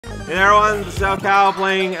Hey everyone, this is raocow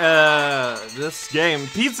playing this game,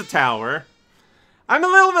 Pizza Tower. I'm a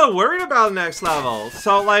little bit worried about the next level.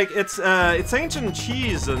 So like it's ancient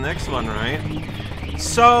cheese, the next one, right?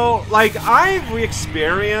 So like I've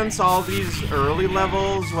re-experienced all these early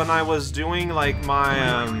levels when I was doing like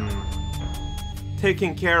my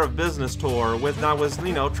taking care of business tour with I was,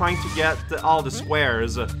 you know, trying to get all the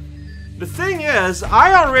squares. The thing is,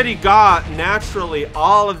 I already got, naturally,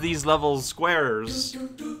 all of these level squares.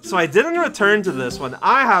 So I didn't return to this one.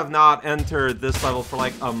 I have not entered this level for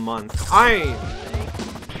like a month. I,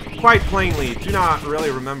 quite plainly, do not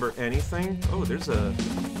really remember anything. Oh, there's a...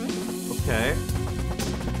 Okay.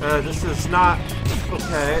 This is not...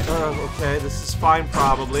 Okay, okay, this is fine,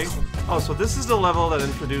 probably. Oh, so this is the level that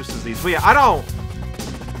introduces these. But yeah,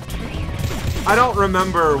 I don't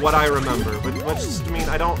remember what I remember, but which is, I mean,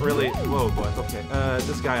 I don't really... Whoa, boy, okay,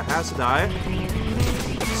 this guy has to die.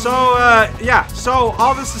 So, yeah, so,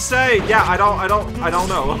 all this to say, yeah, I don't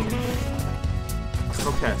know.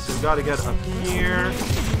 Okay, so we gotta get up here.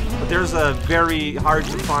 But there's a very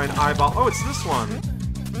hard-to-find eyeball. Oh, it's this one!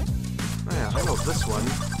 Oh, yeah, I know this one.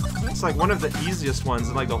 It's like one of the easiest ones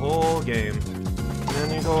in, like, the whole game. And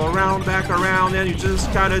then you go around, back around, and you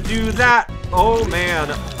just gotta do that! Oh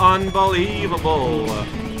man, unbelievable.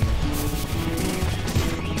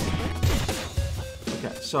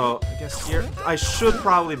 Okay, so I guess here I should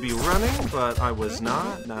probably be running, but I was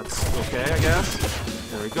not. That's okay, I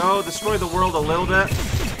guess. There we go. Destroy the world a little bit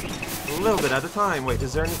at a time. Wait,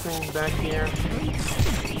 is there anything back here?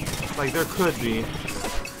 Like there could be.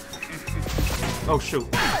 Oh shoot.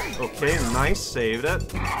 Okay, nice, saved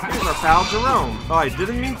it. Here's our pal Jerome. Oh, I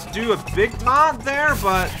didn't mean to do a big taunt there,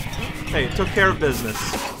 but hey, took care of business.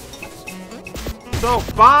 So,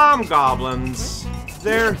 bomb goblins,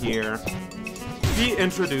 they're here. Be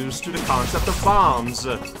introduced to the concept of bombs,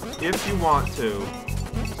 if you want to.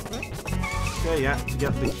 Okay, yeah,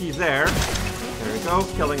 get the key there. There we go,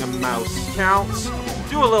 killing a mouse counts.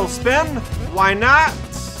 Do a little spin, why not?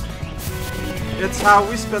 It's how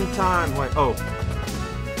we spend time. Wait, oh.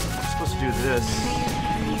 I'm supposed to do this.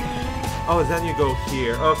 Oh, then you go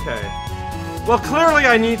here, okay. Well, clearly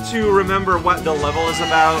I need to remember what the level is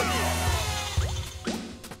about.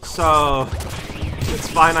 So, it's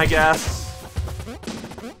fine, I guess.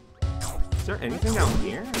 Is there anything down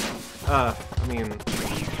here? I mean,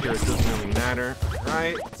 here it doesn't really matter,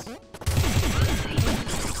 right?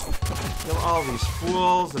 Kill all these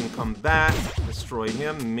fools and come back. Destroy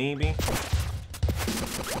him, maybe.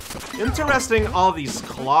 Interesting, all these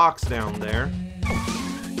clocks down there.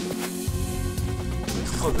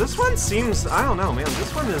 Oh, this one seems, I don't know, man.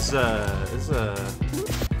 This one is an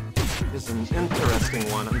interesting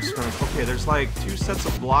one. I'm just gonna, okay, there's like 2 sets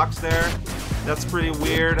of blocks there. That's pretty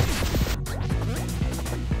weird.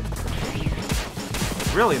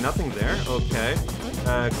 Really, nothing there? Okay.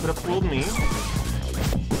 Could have fooled me.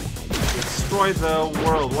 Destroy the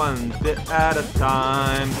world one bit at a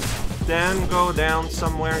time. Then go down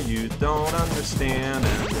somewhere you don't understand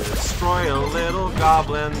and destroy a little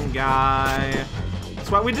goblin guy. That's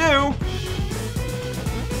what we do.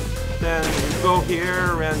 Then you go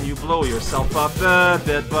here and you blow yourself up a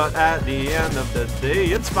bit, but at the end of the day,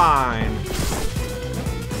 it's fine.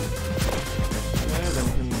 Okay, then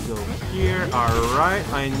we can go here. Alright,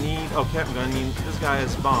 I need... Okay, I'm gonna need this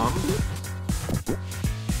guy's bomb. To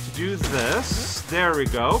do this. There we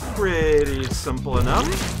go. Pretty simple enough.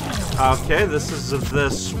 Okay, this is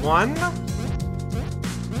this one.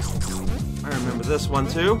 I remember this one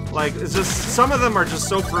too. Like, it's just, some of them are just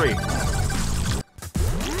so free.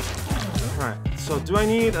 Alright, so do I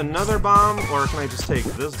need another bomb, or can I just take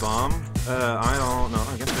this bomb? I don't know.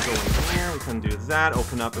 I guess we go in here, we can do that,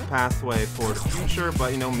 open up a pathway for the future,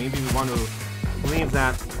 but, you know, maybe we want to leave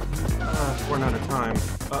that for another time.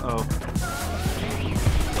 Uh-oh.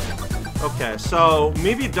 Okay, so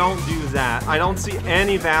maybe don't do that. I don't see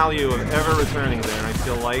any value of ever returning there, I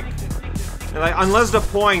feel like. And like, unless the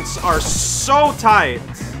points are so tight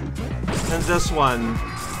in this one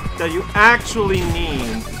that you actually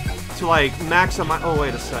need to like maximize. Oh,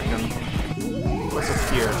 wait a second. What's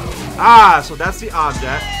up here? Ah, so that's the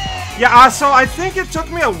object. Yeah, so I think it took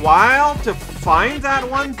me a while to find that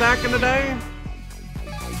one back in the day.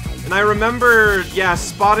 And I remember, yeah,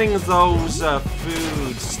 spotting those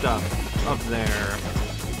food stuff up there.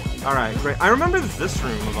 Alright, great. I remember this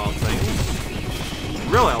room, of all things.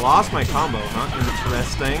 Really, I lost my combo, huh?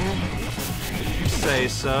 Interesting. If you say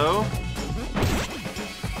so.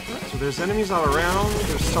 So there's enemies all around.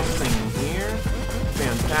 There's something here.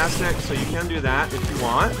 Fantastic. So you can do that if you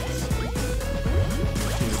want.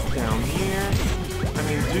 Down here. I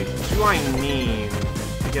mean, do I need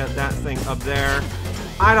to get that thing up there?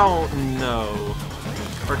 I don't know.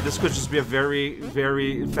 Or this could just be a very,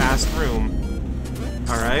 very fast room.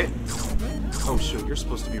 Alright. Oh shoot, you're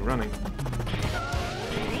supposed to be running.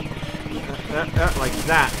 Like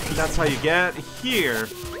that. That's how you get here.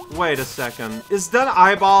 Wait a second. Is that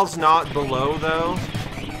eyeballs not below, though?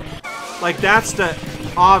 Like, that's the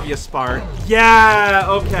obvious part. Yeah,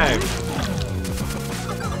 okay.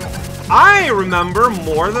 I remember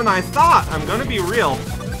more than I thought. I'm gonna be real.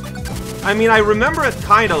 I mean, I remember it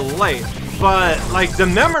kind of late, but, like, the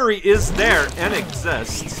memory is there and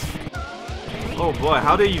exists. Oh boy,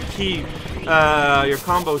 how do you keep your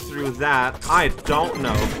combo through that? I don't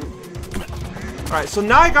know. Alright, so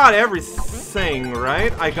now I got everything,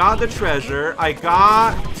 right? I got the treasure, I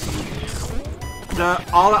got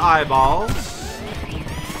all the eyeballs.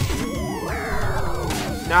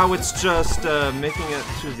 Now it's just making it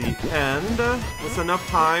to the end with enough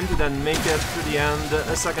time to then make it to the end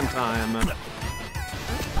a second time.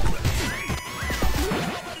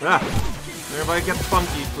 Everybody get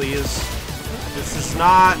funky, please. This is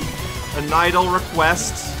not an idle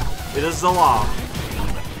request. It is the law.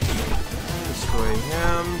 Destroy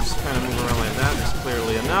him. Just kind of move around like that. That's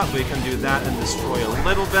clearly enough. We can do that and destroy a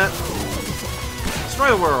little bit.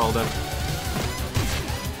 Destroy the world.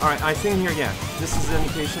 Alright, I think here, yeah. This is an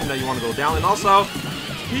indication that you want to go down. And also,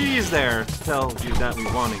 he's there to tell you that we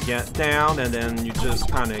want to get down. And then you just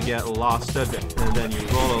kind of get lost a bit. And then you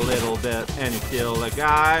roll a little bit and you kill a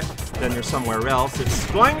guy. Then you're somewhere else. It's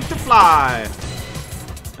going to fly.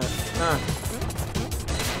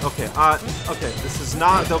 Okay, okay, this is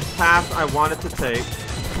not the path I wanted to take.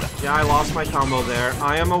 Yeah, I lost my combo there.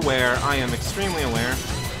 I am aware. I am extremely aware.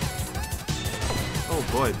 Oh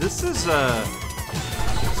boy, this is,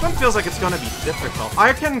 this one feels like it's gonna be difficult.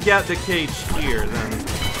 I can get the cage here, then.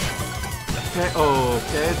 Okay,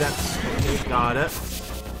 okay, that's... Okay, got it.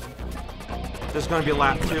 There's gonna be a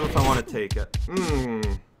lap 2 if I want to take it.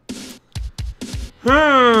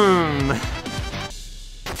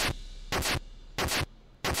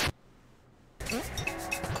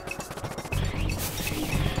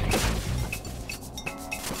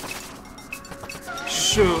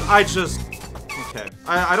 Shoot, I just... Okay.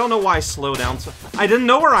 I don't know why I slowed down so... I didn't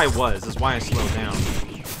know where I was, is why I slowed down.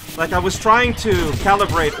 Like, I was trying to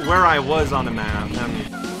calibrate where I was on the map,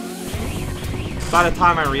 and... by the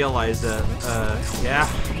time I realized it, yeah.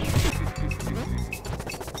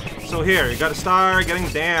 So here, you gotta start getting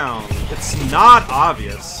down. It's not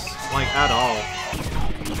obvious, like, at all.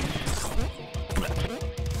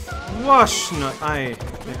 Whoosh! No, I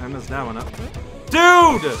messed that one up.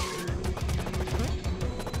 Dude!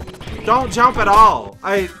 Don't jump at all.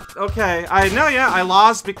 Okay, I know, yeah, I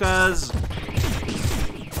lost because...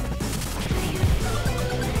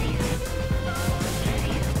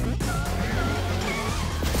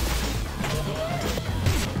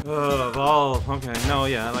 Oh, okay, no,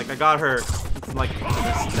 yeah, like, I got hurt. It's like,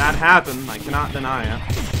 that happened, I cannot deny it.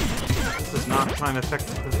 This is not time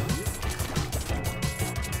effective.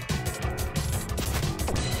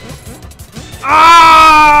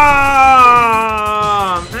 Ah,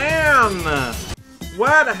 man!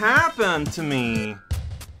 What happened to me?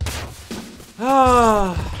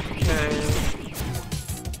 Oh, okay.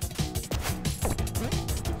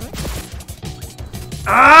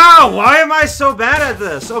 Ah, why am I so bad at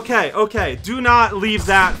this? Okay, okay, do not leave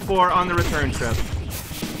that for on the return trip.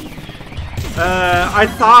 I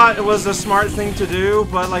thought it was a smart thing to do,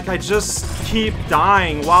 but like I just keep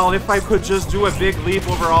dying, while if I could just do a big leap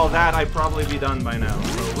over all that, I'd probably be done by now.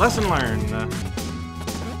 So, lesson learned. Alright,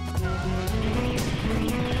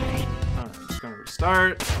 just gonna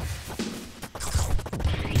restart.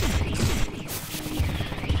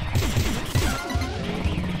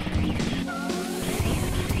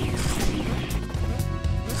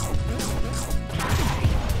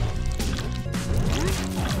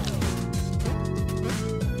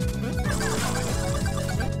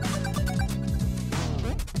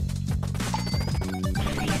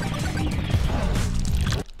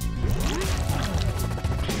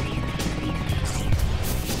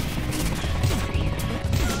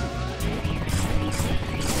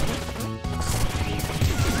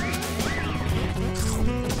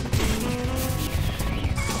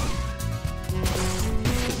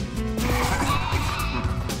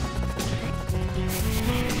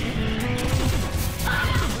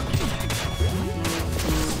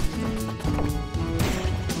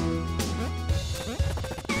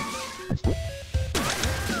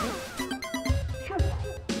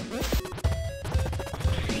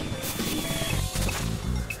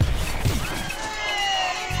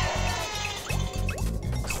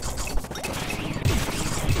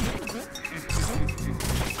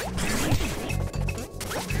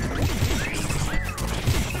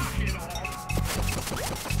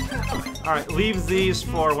 Alright, leave these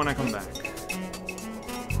for when I come back.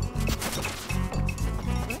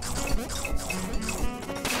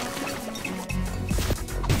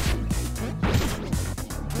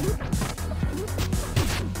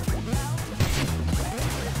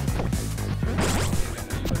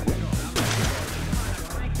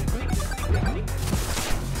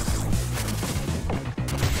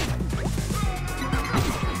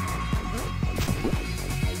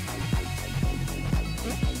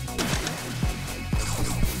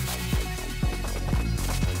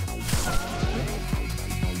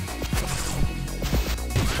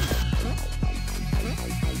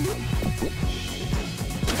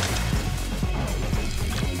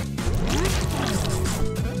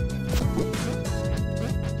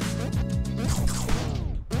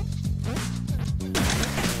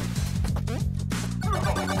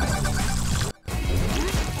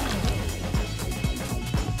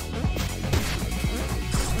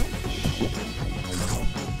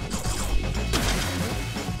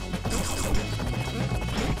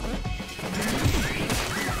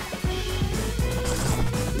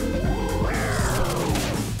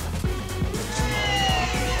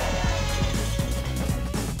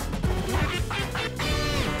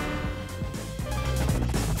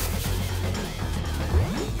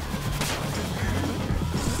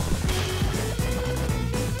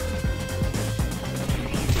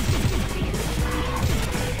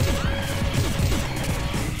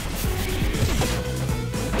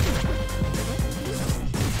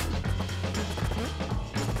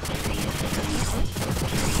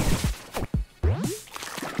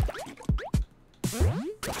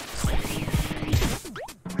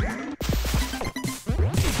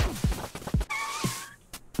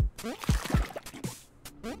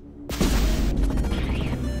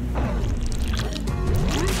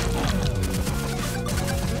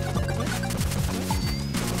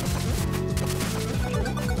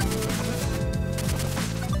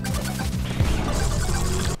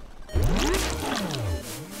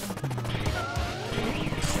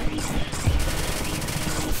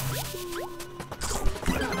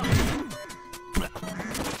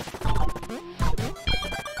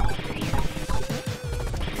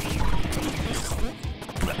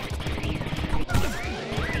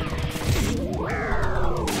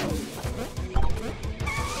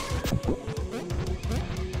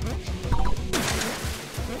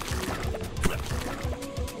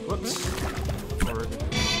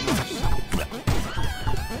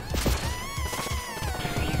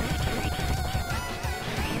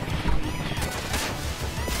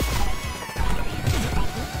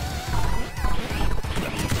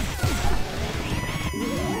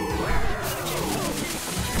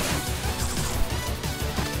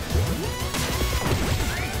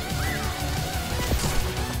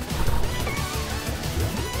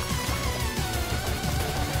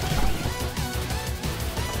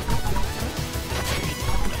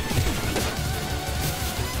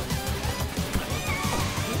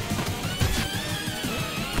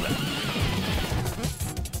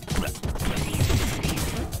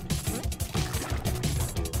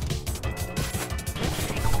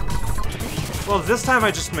 Well, this time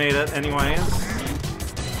I just made it anyways.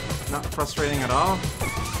 Not frustrating at all.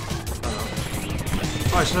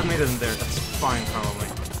 Oh, I should have made it in there. That's fine, probably.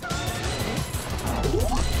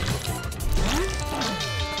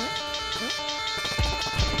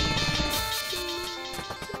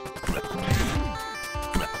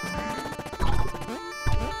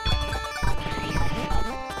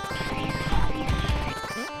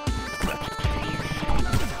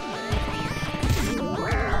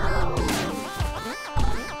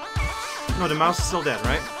 No, the mouse is still dead,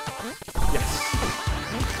 right? Yes.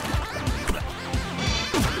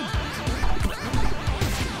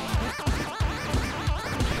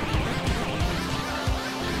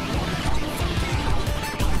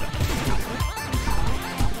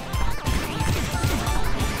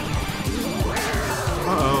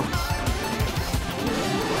 Uh-oh.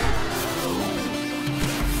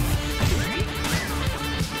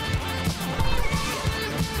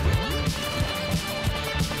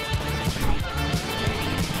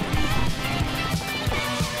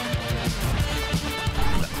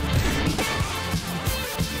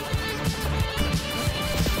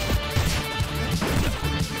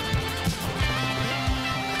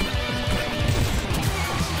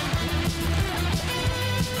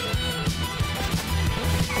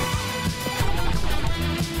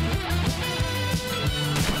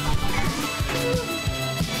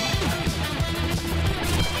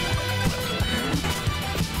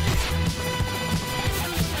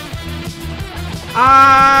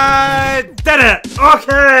 I did it!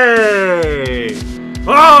 Okay!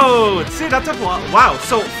 Oh, see, that took a lot. Wow,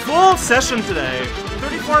 so full session today.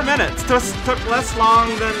 34 minutes. Took less long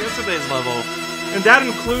than yesterday's level. And that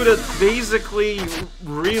included basically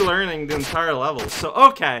relearning the entire level. So,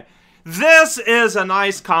 okay. This is a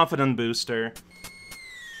nice confident booster.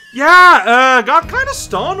 Yeah, got kind of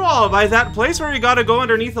stonewalled by that place where you gotta go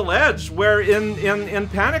underneath the ledge, where in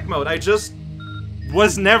panic mode, I just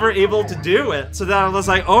was never able to do it. So then I was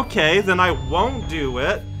like, okay, then I won't do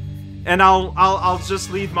it. And I'll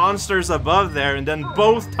just leave monsters above there, and then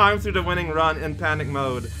both time through the winning run in panic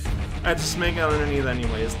mode, I just make it underneath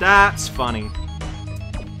anyways. That's funny.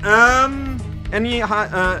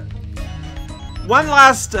 One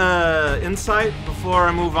last insight before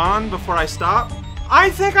I move on, before I stop. I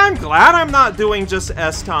think I'm glad I'm not doing just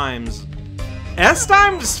S times. S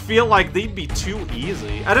times feel like they'd be too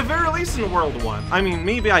easy, at the very least in World 1. I mean,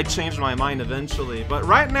 maybe I'd change my mind eventually, but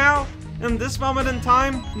right now, in this moment in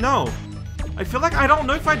time, no. I feel like I don't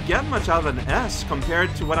know if I'd get much out of an S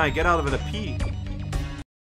compared to what I get out of a P.